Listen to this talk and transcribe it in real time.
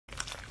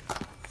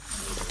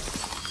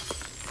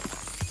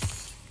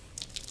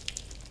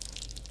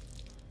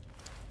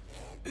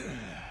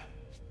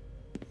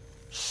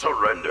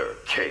Surrender,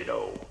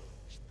 Kano.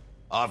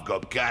 I've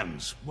got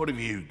guns. What have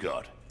you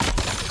got?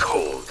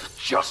 Cold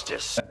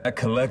justice. That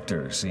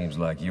collector seems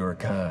like your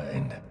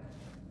kind.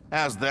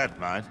 How's that,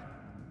 mate?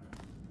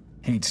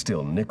 He'd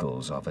steal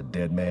nickels off a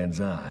dead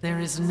man's eye. There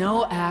is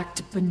no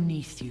act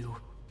beneath you.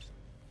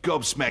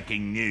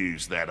 Gobsmacking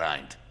news, that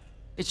ain't.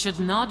 It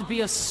should not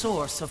be a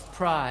source of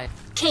pride.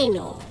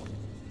 Kano.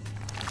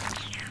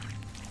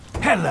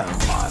 Hello,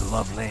 my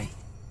lovely.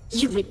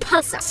 You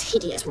repulse us,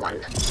 hideous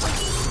one.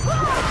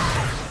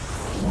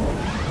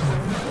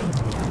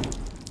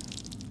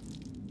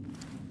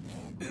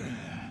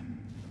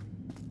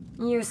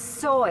 You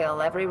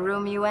soil every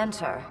room you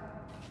enter.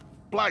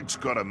 Blake's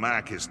gotta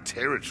mark his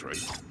territory.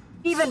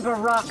 Even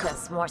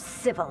Baraka's more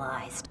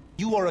civilized.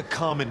 You are a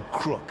common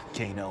crook,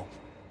 Kano.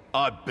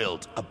 I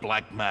built a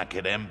black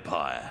market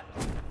empire.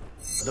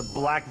 The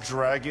Black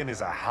Dragon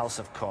is a house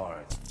of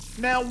cards.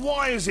 Now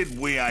why is it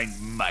we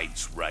ain't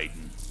mates,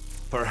 Raiden?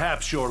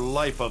 Perhaps your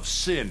life of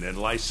sin and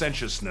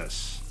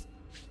licentiousness.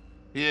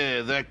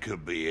 Yeah, that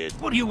could be it.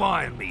 What are you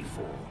eyeing me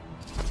for?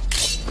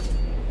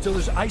 So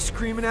there's ice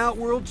cream in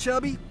Outworld,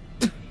 Chubby?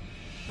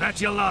 That's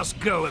your last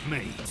go at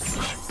me.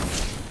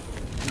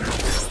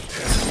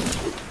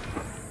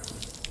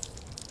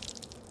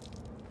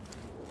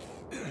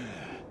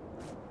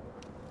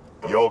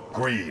 Your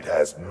greed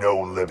has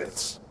no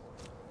limits.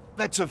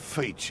 That's a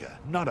feature,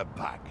 not a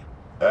bug.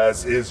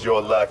 As is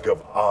your lack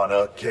of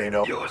honor,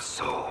 Kano. Your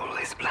soul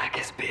is black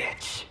as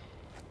bitch.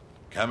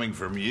 Coming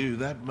from you,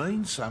 that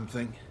means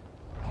something.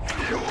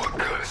 Your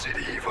cursed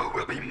evil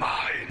will be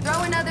mine.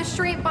 Throw another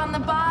shrimp on the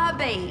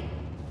barbie.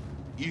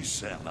 You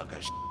sound like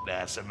a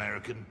shit-ass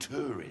American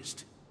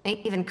tourist.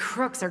 Even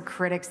crooks are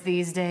critics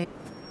these days.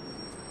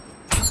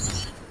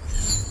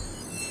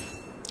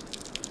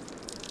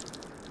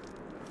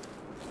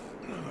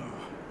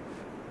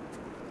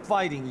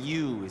 Fighting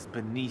you is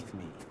beneath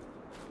me.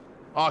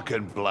 I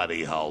can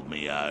bloody hold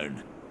me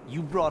own.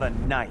 You brought a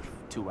knife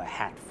to a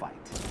hat fight.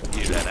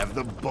 You don't have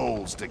the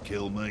balls to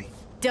kill me.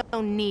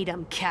 Don't need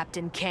 'em,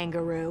 Captain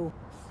Kangaroo.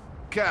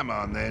 Come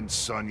on then,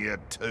 Sonya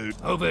Toot.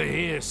 Over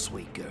here,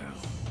 sweet girl.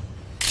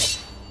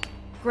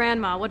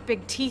 Grandma, what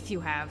big teeth you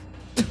have.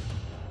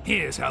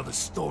 Here's how the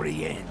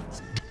story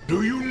ends.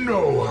 Do you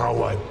know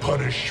how I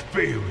punish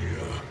failure?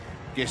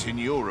 Guessing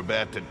you're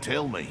about to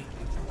tell me.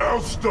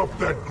 I'll stuff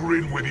that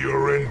grin with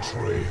your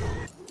entrail.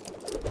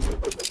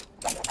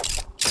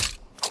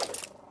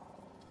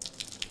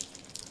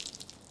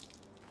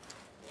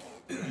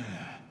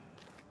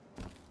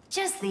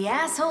 Just the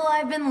asshole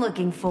I've been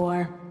looking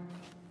for.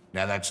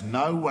 Now that's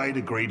no way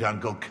to greet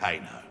Uncle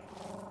Kano.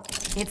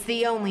 It's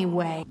the only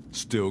way.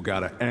 Still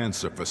got an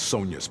answer for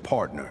Sonya's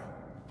partner.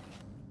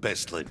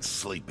 Best let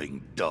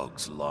sleeping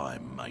dogs lie,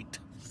 mate.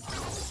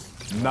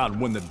 Not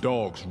when the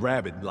dog's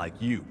rabid like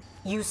you.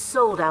 You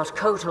sold out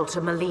Kotal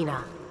to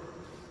Melina,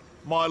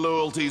 My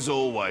loyalty's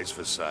always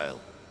for sale.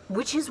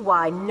 which is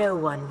why no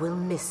one will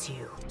miss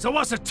you. So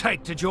what's it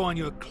take to join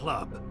your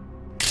club?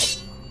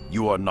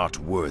 You are not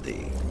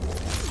worthy.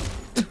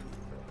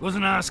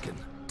 Wasn't asking.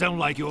 Don't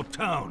like your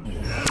tone.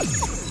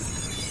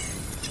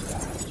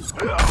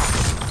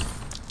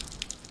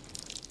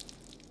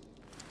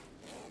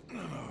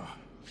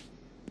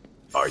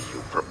 Are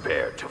you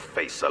prepared to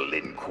face a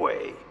Lin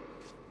Kuei?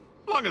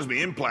 Long as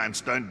me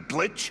implants don't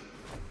glitch.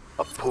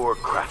 A poor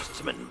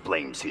craftsman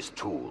blames his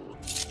tool.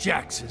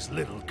 Jack's his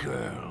little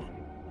girl.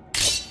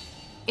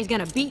 He's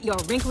gonna beat your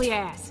wrinkly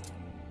ass.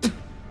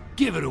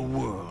 Give it a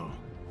whirl.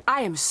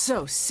 I am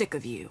so sick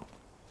of you.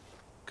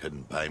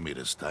 Couldn't pay me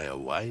to stay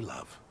away,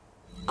 love.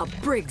 A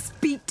Briggs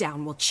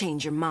beatdown will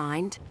change your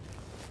mind.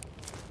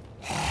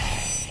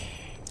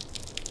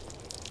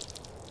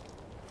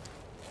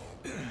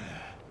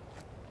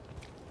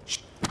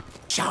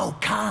 Shao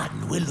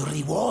Kahn will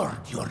reward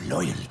your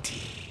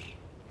loyalty.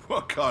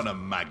 What kind of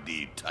mug do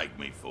you take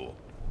me for?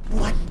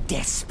 One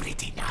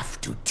desperate enough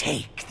to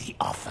take the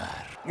offer.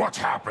 What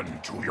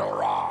happened to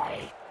your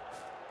eye?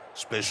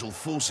 Special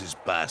Forces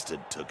bastard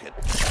took it.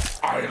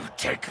 I'll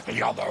take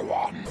the other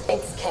one.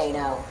 It's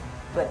Kano,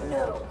 but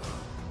no.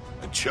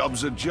 A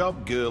job's a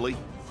job, girlie.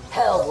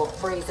 Hell will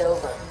freeze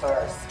over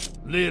first.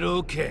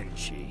 Little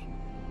Kenshi.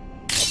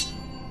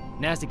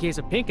 Nasty case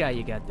of pink eye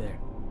you got there.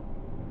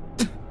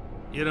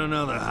 You don't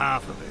know the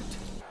half of it.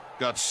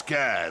 Got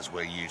scars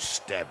where you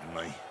stabbed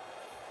me.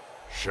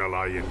 Shall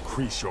I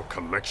increase your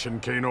collection,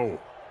 Kano?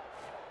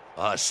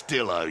 I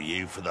still owe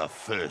you for the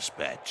first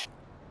batch.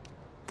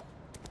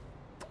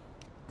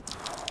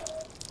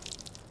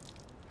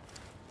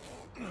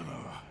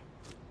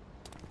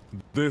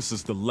 This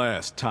is the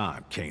last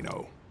time,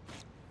 Kano.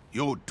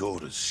 Your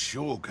daughter's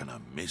sure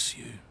gonna miss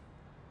you.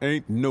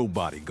 Ain't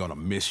nobody gonna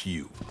miss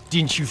you.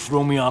 Didn't you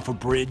throw me off a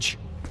bridge?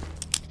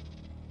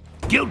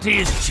 Guilty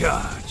as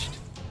charged.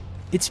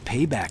 It's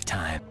payback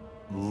time.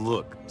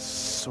 Look,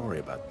 sorry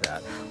about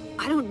that.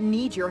 I don't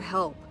need your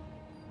help.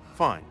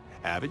 Fine,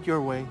 have it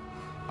your way.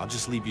 I'll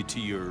just leave you to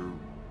your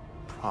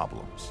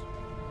problems.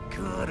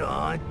 Good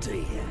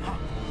idea.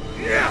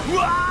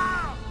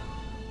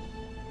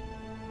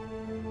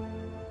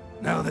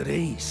 Now that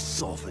he's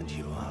softened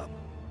you up,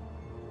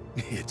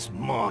 It's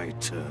my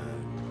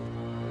turn.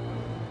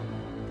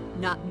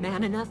 Not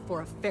man enough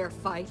for a fair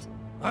fight?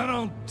 I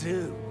don't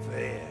do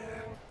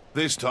fair.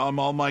 This time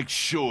I'll make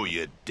sure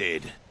you're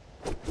dead.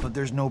 But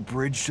there's no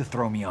bridge to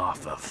throw me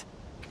off of.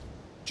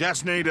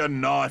 Just need a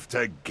knife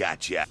to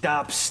gut ya.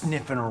 Stop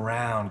sniffing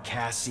around,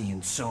 Cassie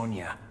and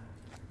Sonia.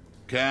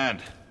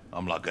 Can't.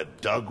 I'm like a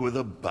dog with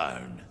a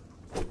bone.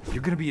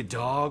 You're gonna be a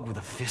dog with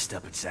a fist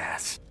up its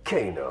ass.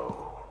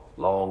 Kano,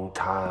 long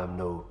time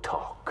no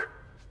talk.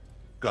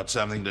 Got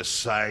something to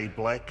say,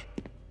 Black?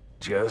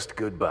 Just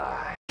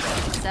goodbye.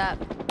 What's up?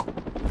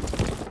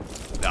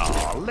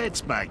 Oh,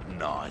 let's make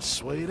nice,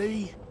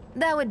 sweetie.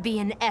 That would be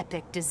an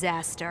epic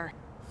disaster.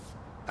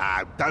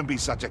 Ah, don't be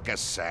such a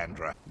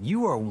Cassandra.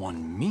 You are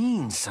one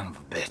mean son of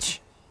a bitch.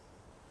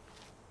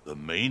 The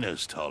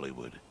meanest,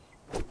 Hollywood.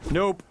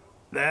 Nope.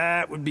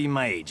 That would be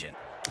my agent.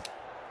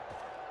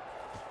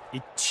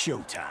 It's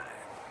showtime.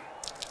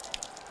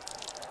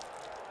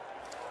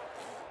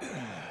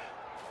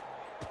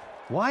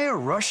 Why a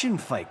Russian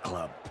fight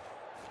club?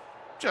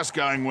 Just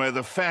going where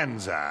the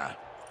fans are.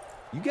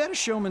 You got a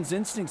showman's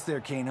instincts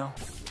there, Kano.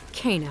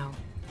 Kano.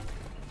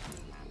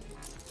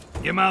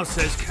 Your mouth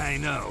says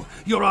Kano.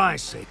 Your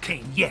eyes say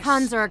Kane, yes.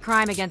 Puns are a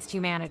crime against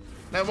humanity.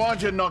 Now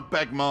why'd you knock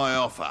back my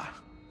offer?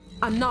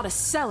 I'm not a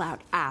sellout,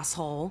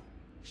 asshole.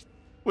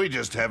 We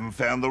just haven't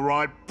found the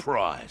right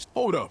prize.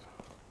 Hold up.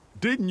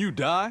 Didn't you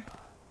die?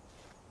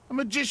 A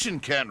magician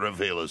can't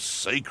reveal his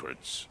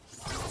secrets.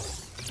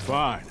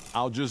 Fine,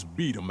 I'll just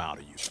beat him out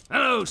of you.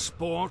 Hello,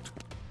 sport.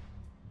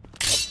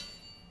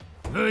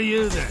 Who are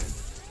you then?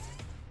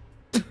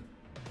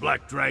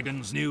 Black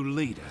Dragon's new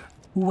leader.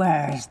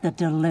 Where's the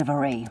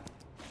delivery?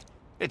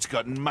 It's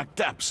gotten mucked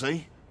up,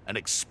 see? And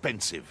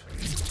expensive.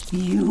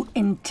 You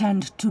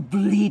intend to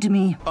bleed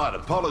me? I'd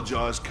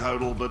apologize,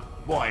 Kodal, but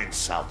why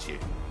insult you?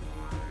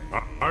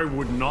 I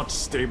would not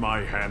stay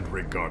my hand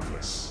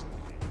regardless.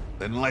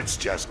 Then let's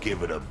just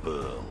give it a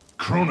whirl.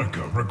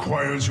 Kronika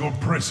requires your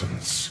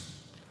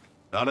presence.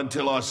 Not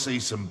until I see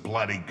some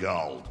bloody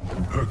gold.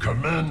 Her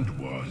command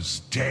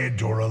was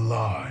dead or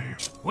alive.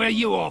 Where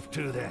you off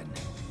to then?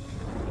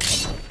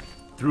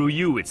 Through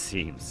you, it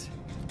seems.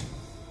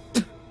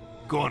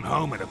 Going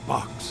home in a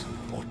box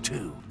or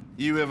two.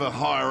 You ever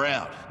hire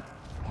out?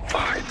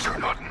 I do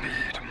not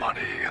need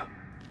money.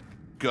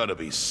 Gotta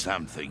be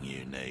something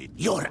you need.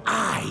 Your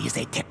eye is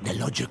a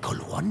technological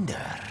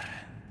wonder.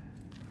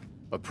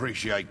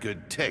 Appreciate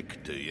good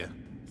tech, do you?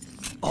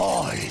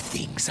 All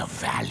things of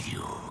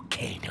value,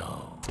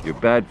 Kano. You're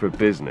bad for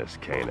business,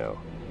 Kano.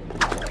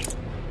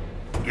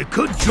 You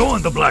could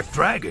join the Black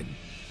Dragon.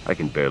 I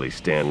can barely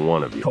stand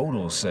one of you.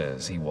 Kodal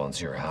says he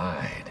wants your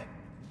hide.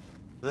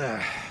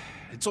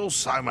 It's all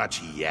so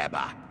much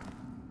yabba.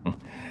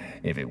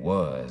 If it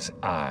was,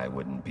 I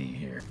wouldn't be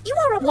here. You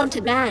are a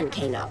wanted man,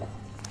 Kano.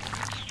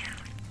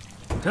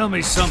 Tell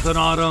me something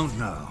I don't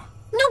know.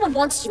 No one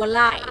wants you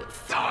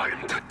alive.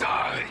 Time to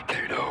die,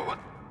 Kano.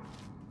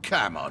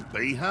 Come on,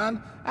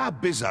 Bihan. Our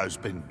bizzo's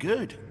been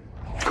good.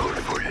 Good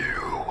for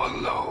you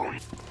alone.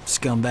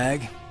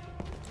 Scumbag.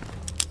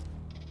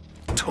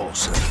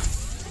 Tosser.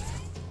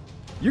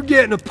 You're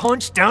getting a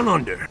punch down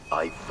under.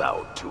 I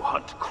vowed to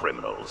hunt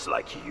criminals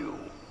like you.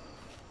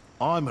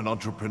 I'm an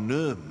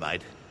entrepreneur,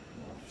 mate.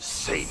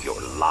 Save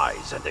your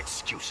lies and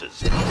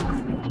excuses.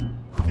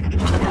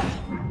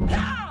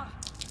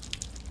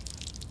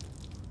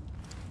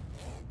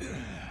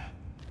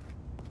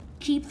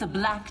 Keep the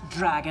Black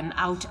Dragon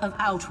out of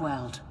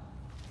Outworld.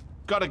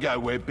 Gotta go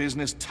where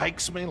business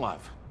takes me,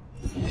 love.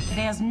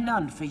 There's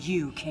none for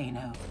you,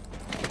 Kano.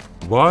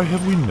 Why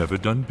have we never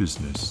done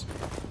business?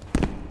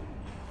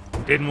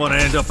 Didn't want to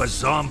end up a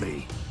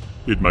zombie.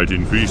 It might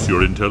increase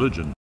your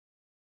intelligence.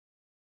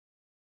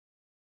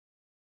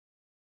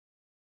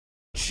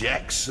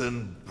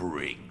 Jackson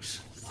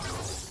Briggs.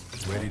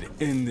 Ready to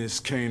end this,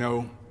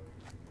 Kano?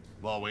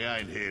 Well, we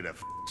ain't here to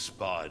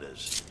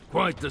spiders.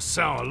 Quite the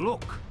sour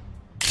look.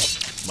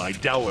 My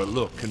dour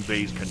look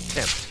conveys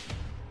contempt.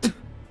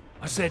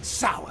 I said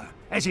sour,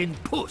 as in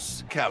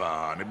puss. Come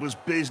on, it was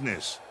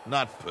business,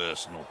 not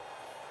personal.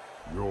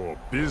 Your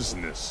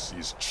business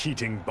is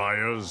cheating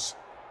buyers?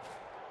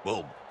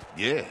 Well,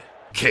 yeah.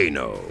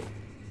 Kano.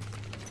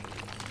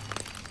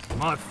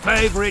 My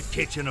favorite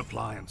kitchen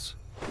appliance.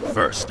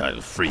 First,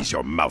 I'll freeze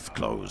your mouth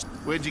closed.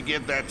 Where'd you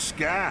get that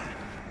scar?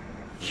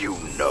 You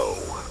know.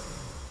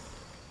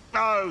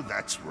 Oh,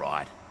 that's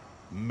right.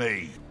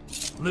 Me.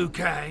 Liu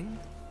Kang.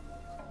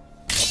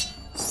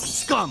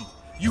 Scum!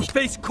 You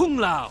face Kung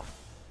Lao!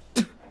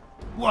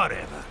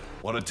 Whatever.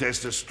 Want to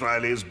test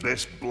Australia's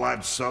best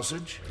blood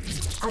sausage?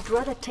 I'd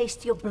rather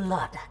taste your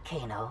blood,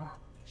 Kano.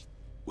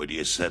 Would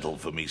you settle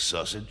for me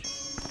sausage?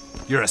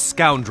 You're a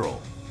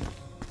scoundrel.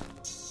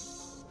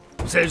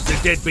 Says the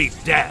deadbeat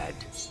dad.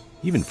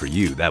 Even for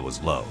you, that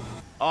was low.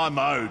 I'm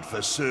owed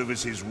for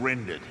services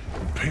rendered.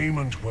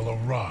 Payment will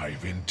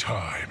arrive in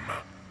time.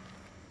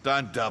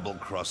 Don't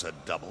double-cross a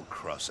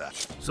double-crosser.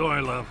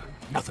 Sorry, love.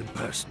 Nothing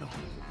personal.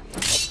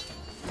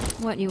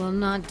 What you will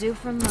not do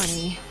for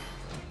money.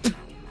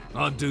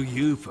 I'll do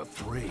you for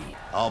free.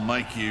 I'll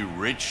make you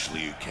rich,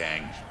 Liu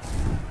Kang.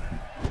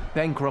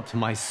 bankrupt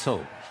my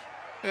soul.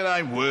 It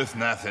ain't worth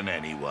nothing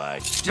anyway.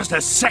 Just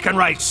a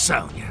second-rate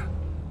Sonya.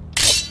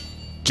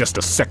 Just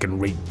a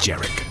second-rate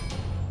Jarek.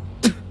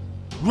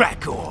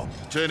 Rackor.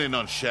 Turning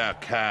on Shao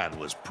Kahn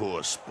was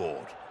poor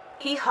sport.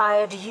 He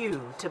hired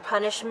you to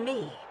punish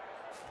me.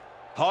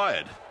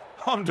 Hired?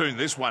 I'm doing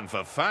this one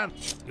for fun.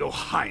 Your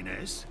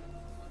Highness.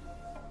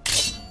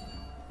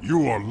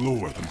 You are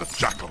lower than the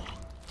Jackal.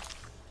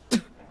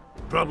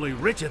 Probably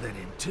richer than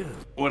him, too.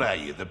 What are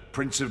you, the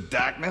Prince of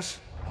Darkness?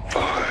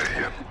 I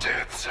am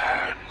Death's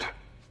Hand.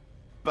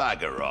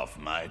 Bugger off,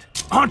 mate.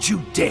 Aren't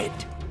you dead?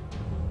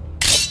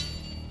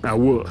 I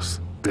was.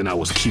 Then I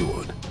was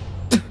cured.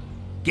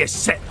 Get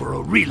set for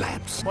a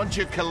relapse. Want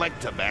your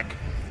collector back?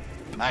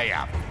 Pay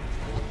up.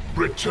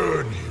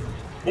 Return him,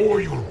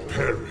 or you'll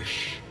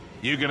perish.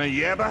 You gonna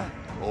yabber,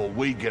 or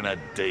we gonna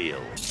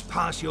deal?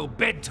 Past your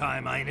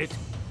bedtime, ain't it?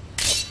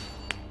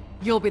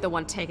 You'll be the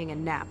one taking a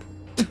nap.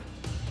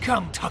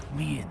 Come tuck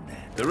me in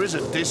then. There is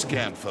a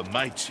discount for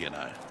mates, you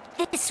know.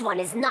 This one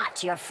is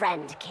not your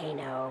friend,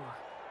 Kano.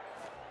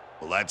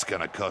 Well, that's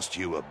gonna cost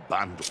you a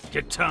bundle.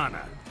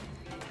 Katana.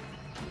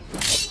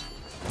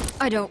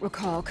 I don't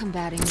recall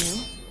combating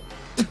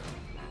you.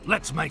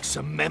 Let's make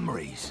some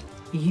memories.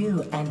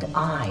 You and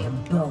I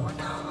both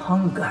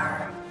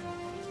hunger.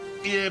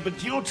 Yeah,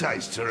 but your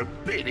tastes are a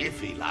bit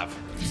iffy, love.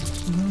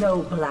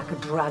 No black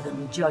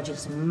dragon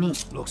judges me.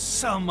 Looks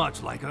so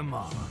much like her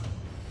mama.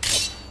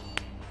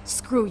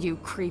 Screw you,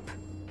 creep.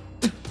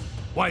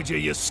 Why'd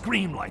you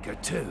scream like her,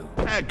 too?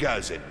 How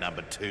goes it,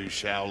 number 2,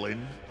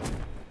 Shaolin?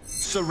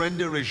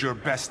 Surrender is your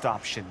best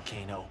option,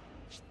 Kano.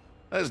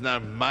 There's no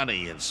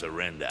money in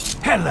surrender.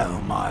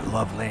 Hello, my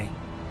lovely.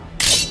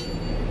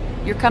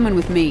 You're coming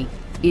with me,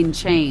 in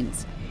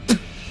chains.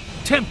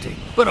 Tempting,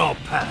 but I'll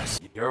pass.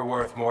 You're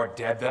worth more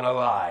dead than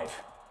alive.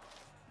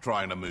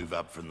 Trying to move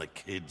up from the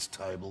kids'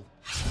 table?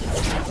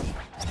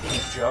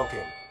 Keep joking.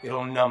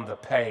 It'll numb the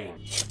pain.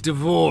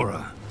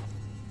 Devourer.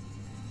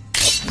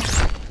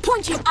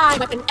 Point your eye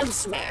like an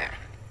elsewhere.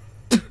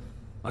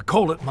 I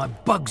call it my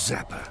bug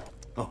zapper.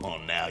 Oh,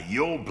 now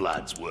your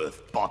blood's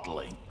worth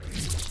bottling.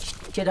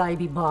 Should I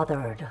be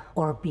bothered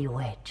or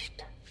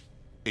bewitched?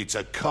 It's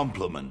a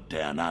compliment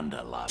down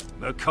under, love.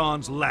 The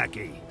Khan's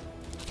lackey.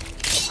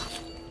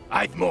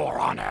 I've more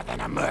honor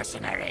than a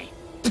mercenary.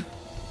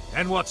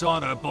 And what's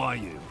honor by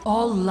you?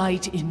 All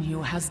light in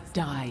you has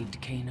died,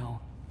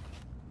 Kano.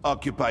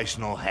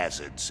 Occupational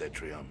hazard,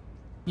 Cetrion.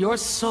 Your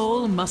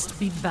soul must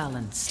be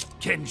balanced.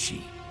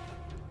 Kenshi.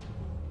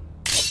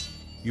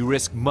 You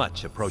risk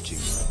much approaching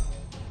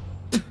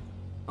me.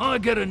 I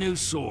get a new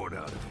sword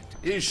out of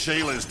it. His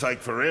Sheilas take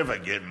forever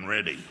getting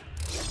ready.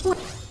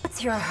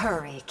 What's your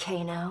hurry,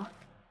 Kano?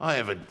 I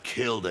haven't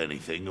killed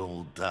anything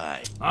all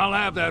day. I'll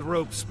have that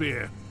rope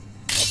spear.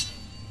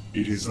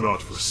 It is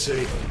not for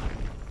sale.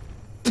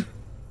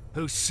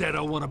 Who said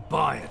I want to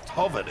buy it?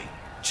 Poverty.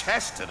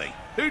 Chastity.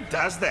 Who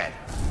does that?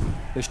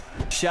 The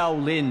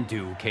Shaolin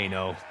do,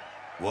 Kano.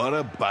 What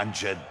a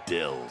bunch of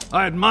dills.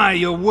 I admire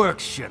your work,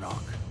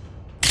 Shinnok.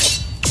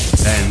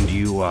 And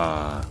you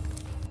are...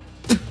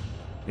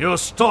 You're a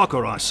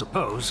stalker, I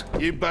suppose.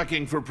 You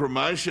bucking for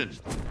promotion?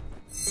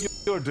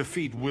 Your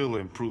defeat will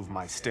improve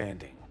my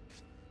standing.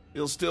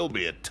 You'll still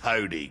be a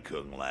toady,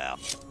 Kung Lao.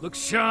 Look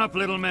sharp,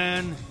 little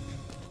man.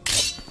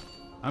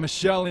 I'm a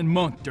Shaolin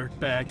monk,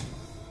 dirtbag.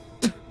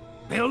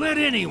 They'll let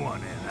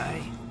anyone in,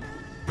 eh?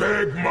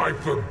 Beg my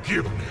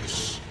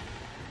forgiveness.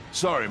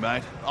 Sorry,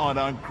 mate. I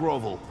don't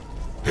grovel.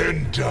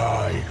 Then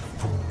die,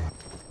 fool.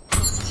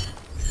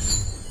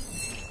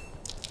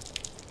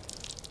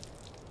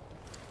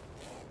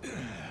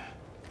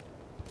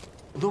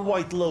 The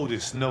White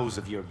Lotus knows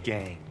of your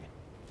gang.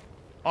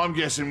 I'm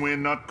guessing we're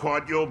not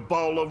quite your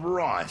bowl of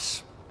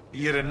rice.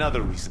 Yet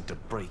another reason to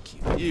break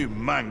you. You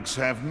monks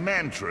have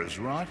mantras,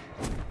 right?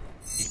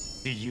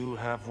 Do you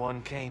have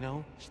one,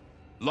 Kano?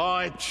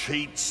 Lie,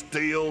 cheat,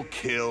 steal,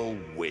 kill,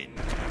 win.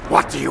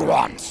 What do you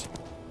want?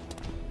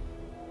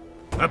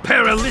 A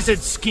pair of lizard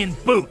skin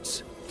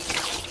boots.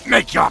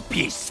 Make your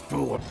peace,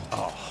 fool.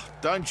 Oh,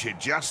 don't you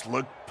just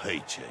look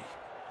peachy?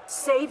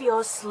 Save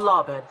your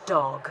slobber,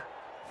 dog.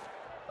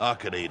 I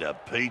could eat a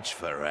peach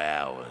for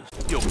hours.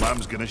 Your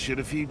mum's gonna shed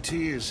a few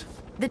tears.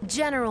 The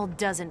General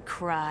doesn't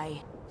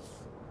cry.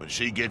 When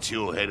she gets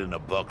your head in a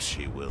box,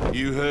 she will.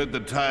 You heard the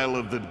tale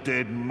of the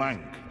dead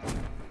monk?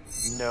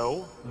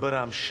 No, but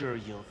I'm sure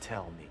you'll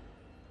tell me.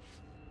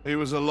 He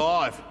was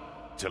alive,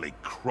 till he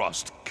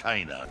crossed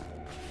Kano.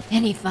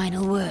 Any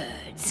final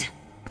words?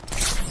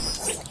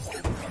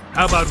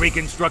 How about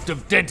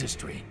reconstructive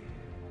dentistry?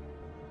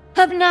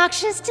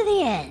 Obnoxious to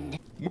the end.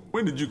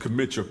 When did you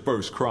commit your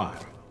first crime?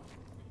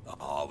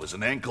 Oh, I was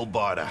an ankle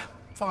biter.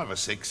 5 or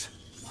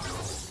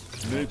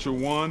 6. Nature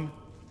 1,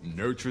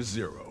 nurture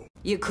 0.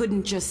 You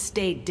couldn't just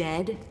stay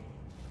dead?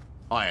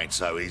 I ain't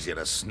so easy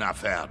to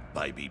snuff out,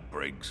 baby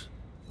Briggs.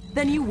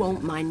 Then you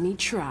won't mind me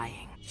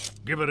trying.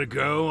 Give it a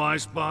go,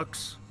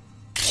 Icebox.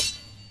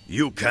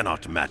 You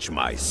cannot match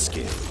my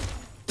skill.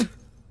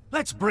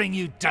 Let's bring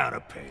you down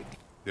a peg.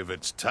 If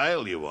it's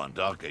tail you want,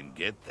 I can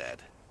get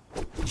that.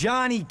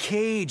 Johnny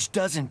Cage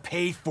doesn't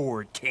pay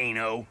for it,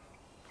 Kano.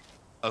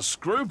 A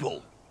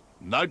scruple.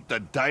 Note the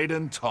date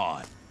and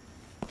time.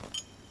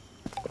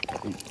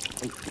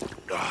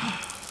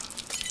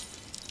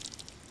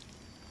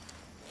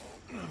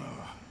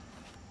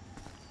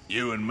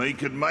 You and me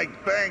could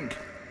make bank.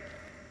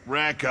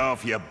 Rack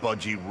off, you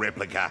bodgy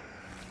replica.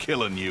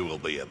 Killing you will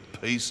be a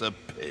piece of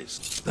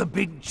piss. The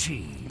big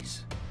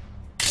cheese.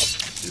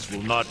 This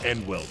will not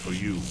end well for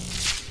you.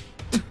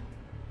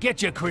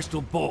 Get your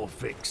crystal ball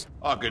fixed.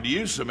 I could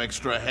use some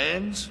extra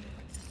hands.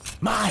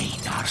 Mine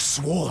are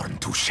sworn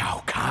to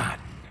Shao Kahn.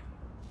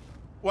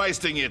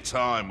 Wasting your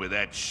time with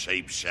that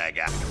sheep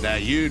shagger. Now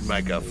you'd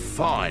make a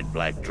fine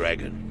black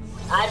dragon.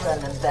 I'd run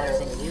them better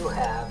than you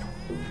have.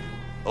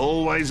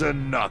 Always a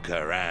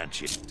knocker, aren't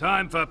you?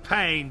 Time for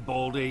pain,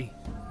 Baldy.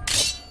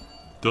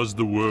 Does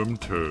the worm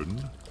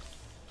turn?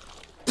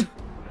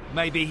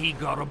 Maybe he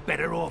got a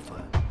better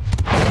offer.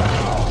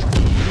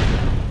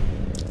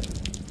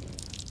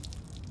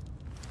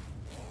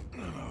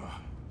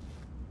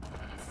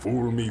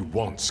 Fool me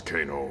once,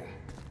 Kano.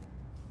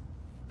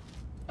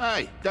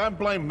 Hey, don't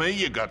blame me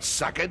you got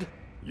suckered.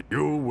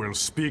 You will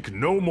speak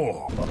no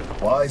more.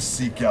 Why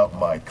seek out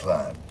my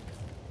clan?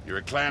 You're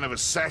a clan of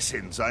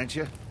assassins, ain't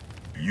you?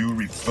 You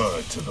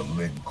refer to the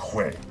Lin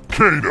Kuei.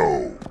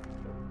 Kano!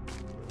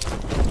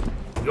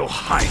 Your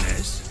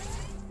Highness?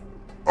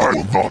 I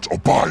will not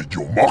abide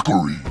your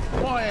mockery.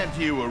 Why aren't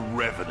you a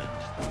revenant?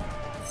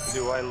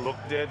 Do I look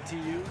dead to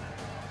you?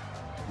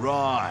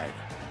 Right.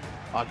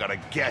 I gotta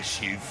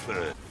guess you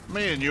first.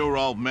 Me and your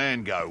old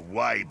man go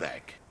way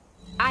back.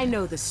 I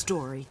know the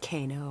story,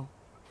 Kano.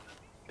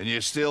 And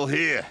you're still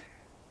here.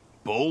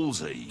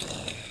 Ballsy.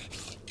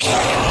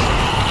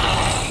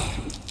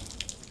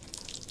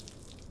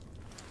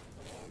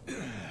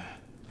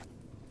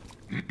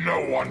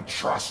 No one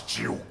trusts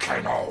you,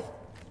 Kano.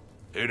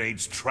 Who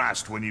needs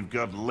trust when you've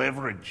got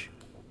leverage?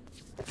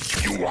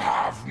 You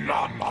have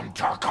none on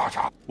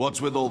Takata.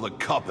 What's with all the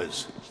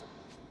coppers?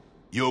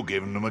 You're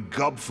giving them a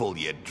gobful,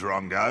 you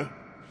drongo.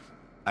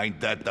 Ain't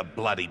that the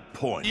bloody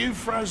point? You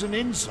frozen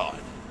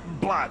inside.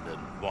 Blood and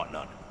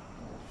whatnot.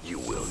 You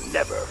will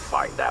never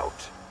find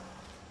out.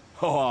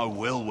 Oh, I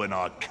will when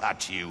I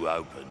cut you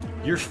open.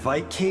 Your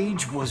fight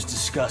cage was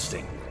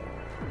disgusting.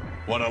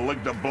 Want to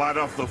lick the blood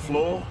off the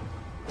floor?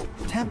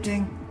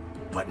 Tempting,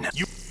 but no.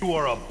 You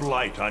are a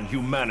blight on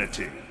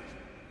humanity.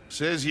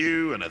 Says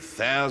you and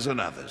 1,000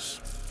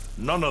 others.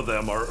 None of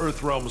them are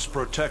Earthrealm's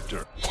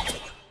protector.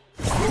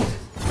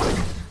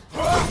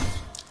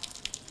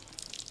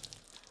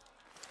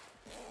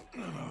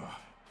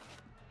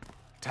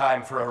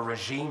 Time for a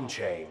regime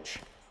change.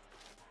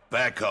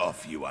 Back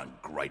off, you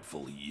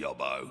ungrateful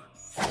yobbo.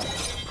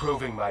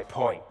 Proving my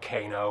point,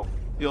 Kano.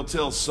 You'll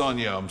tell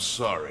Sonya I'm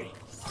sorry.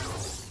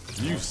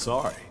 You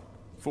sorry?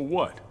 For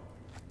what?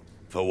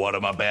 For what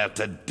I'm about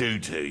to do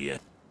to you.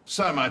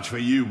 So much for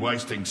you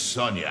wasting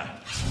Sonya.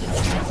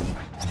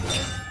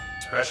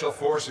 Special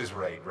Forces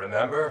raid,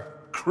 remember?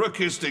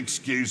 Crookest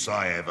excuse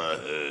I ever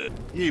heard.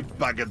 You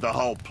buggered the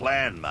whole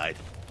plan, mate.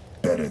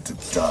 Better to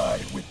die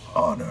with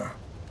honor.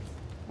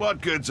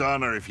 What good's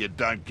honor if you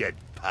don't get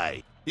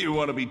paid? You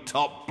want to be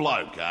top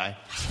bloke, eh?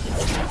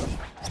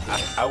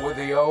 Out with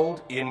the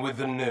old, in with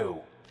the new.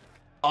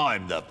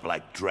 I'm the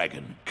Black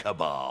Dragon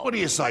Cabal. What do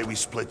you say we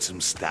split some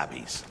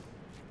stabbies?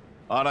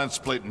 I don't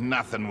split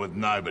nothing with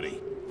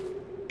nobody.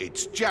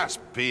 It's just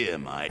beer,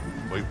 mate.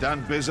 We've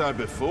done bizzo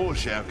before,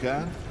 Shao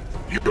Kahn.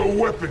 Your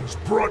weapons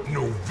brought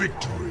no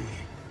victory.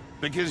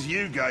 Because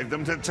you gave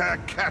them to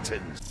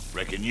Tarkatans.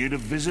 Reckon you'd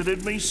have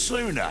visited me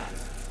sooner.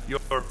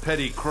 Your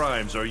petty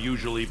crimes are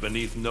usually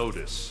beneath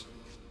notice.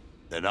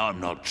 Then I'm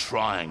not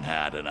trying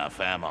hard enough,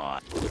 am I?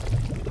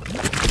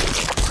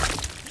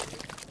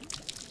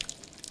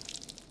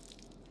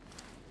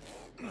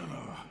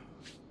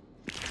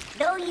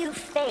 Though you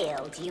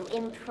failed, you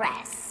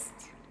impressed.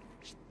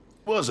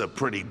 Was a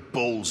pretty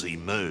ballsy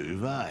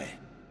move, eh?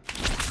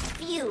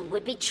 Few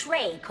would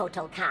betray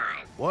Kotal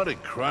Khan. What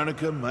did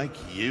Chronica make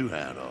you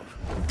out of?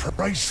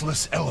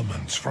 Priceless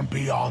elements from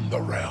beyond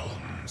the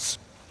realms.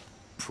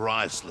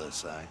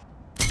 Priceless, eh?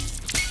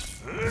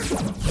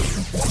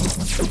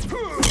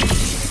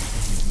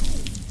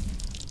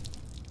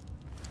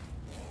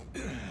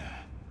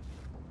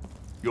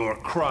 Your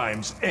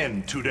crimes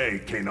end today,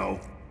 Kano.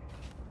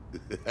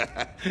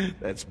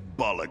 That's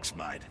bollocks,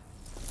 mate.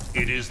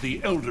 It is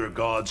the Elder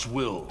God's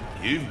will.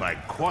 You've made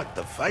quite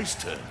the face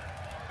turn.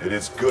 It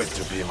is good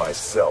to be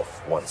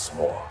myself once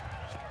more.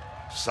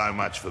 So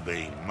much for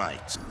being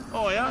mates.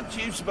 Oh, aren't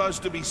you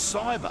supposed to be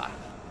Cyber?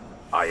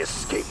 I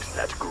escaped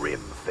that grim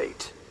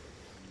fate.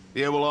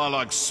 Yeah, well, I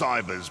like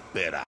Cybers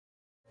better.